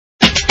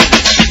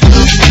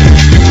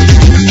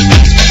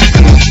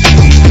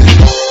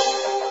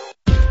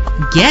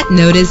Get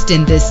noticed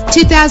in this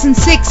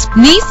 2006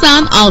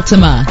 Nissan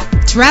Altima.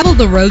 Travel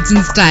the roads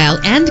in style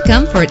and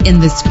comfort in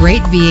this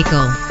great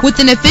vehicle. With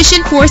an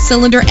efficient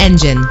 4-cylinder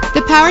engine,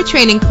 the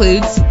powertrain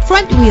includes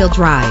front-wheel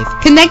drive,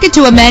 connected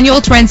to a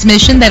manual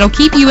transmission that'll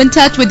keep you in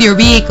touch with your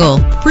vehicle.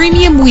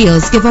 Premium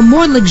wheels give a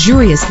more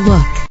luxurious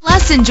look.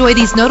 Plus, enjoy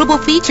these notable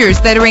features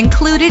that are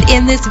included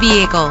in this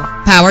vehicle: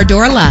 power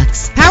door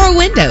locks, power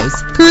windows,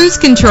 cruise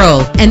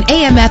control, an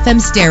AM/FM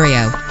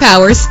stereo,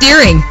 power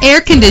steering, air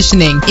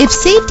conditioning. If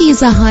safety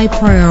is a high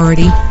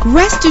priority,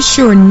 rest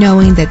assured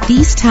knowing that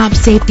these top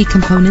safety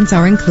components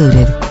are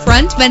included: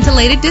 front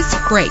ventilated disc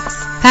brakes,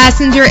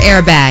 passenger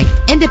airbag,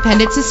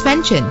 independent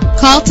suspension.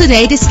 Call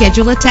today to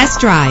schedule a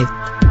test drive.